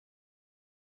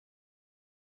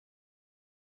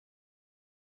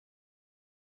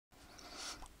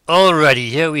Alrighty,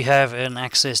 here we have an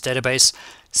Access database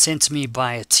sent to me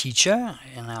by a teacher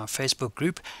in our Facebook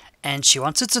group, and she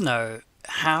wanted to know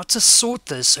how to sort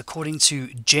this according to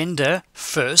gender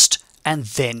first and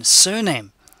then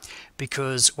surname.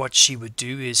 Because what she would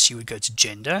do is she would go to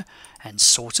gender and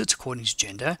sort it according to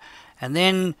gender, and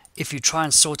then if you try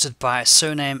and sort it by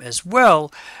surname as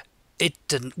well, it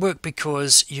didn't work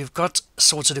because you've got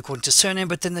sorted according to surname,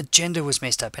 but then the gender was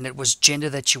messed up and it was gender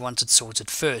that you wanted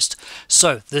sorted first.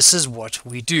 So this is what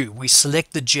we do. We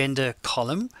select the gender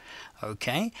column.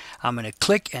 Okay, I'm going to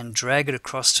click and drag it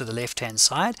across to the left hand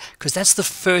side because that's the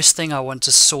first thing I want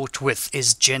to sort with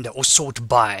is gender, or sort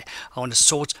by. I want to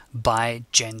sort by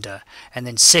gender, and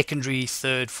then secondary,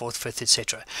 third, fourth, fifth,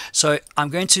 etc. So I'm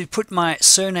going to put my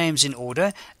surnames in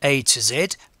order, A to Z.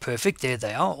 Perfect, there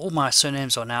they are. All my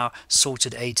surnames are now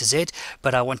sorted A to Z,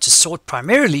 but I want to sort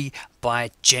primarily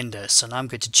by gender. So now I'm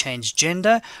going to change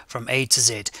gender from A to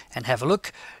Z and have a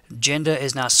look. Gender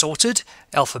is now sorted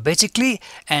alphabetically,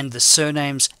 and the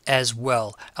surnames as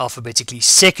well alphabetically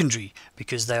secondary,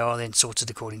 because they are then sorted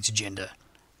according to gender.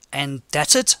 And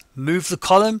that's it. Move the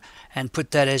column and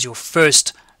put that as your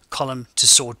first column to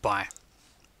sort by.